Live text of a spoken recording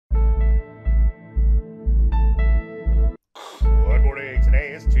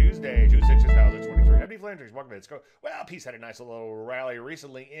is Tuesday, June 6th, 2023. I'm Dave Landry. Welcome to Let's Go. Well, Peace had a nice little rally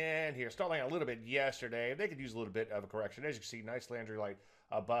recently in here. Starting a little bit yesterday. They could use a little bit of a correction. As you can see, nice Landry light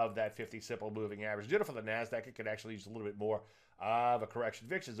above that 50 simple moving average. Did it for the NASDAQ. It could actually use a little bit more of a correction.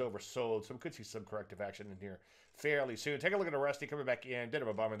 VIX is oversold, so we could see some corrective action in here fairly soon. Take a look at the Rusty coming back in. Bit of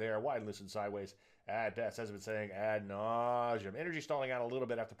a bummer there. Wide loosened sideways at best, as I've been saying, ad nauseum. Energy stalling out a little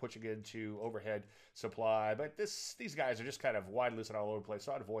bit after pushing into overhead supply, but these guys are just kind of wide loosened all over the place,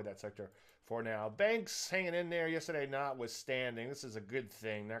 so I'd avoid that sector for now. Banks hanging in there yesterday notwithstanding. This is a good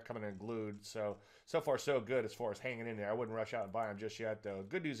thing. They're coming in glued, so far so good as far as hanging in there. I wouldn't rush out and buy them just yet, though.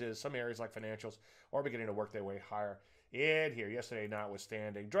 Good news is some areas like financials are beginning to work their way higher in here yesterday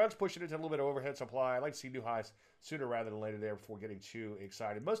notwithstanding. Drugs pushing into a little bit of overhead supply. I like to see new highs sooner rather than later there before getting too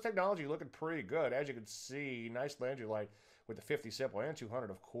excited. Most technology looking pretty good. As you can see, nice Landry light with the 50 simple and 200,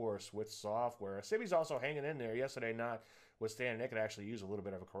 of course, with software. Civi's also hanging in there yesterday notwithstanding. They could actually use a little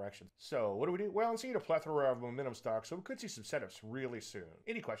bit of a correction. So what do? Well, I'm seeing a plethora of momentum stocks, so we could see some setups really soon.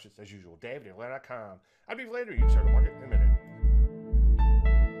 Any questions, as usual, Dave@Atlanta.com. I'm Dave Landry. You can start the market in a minute.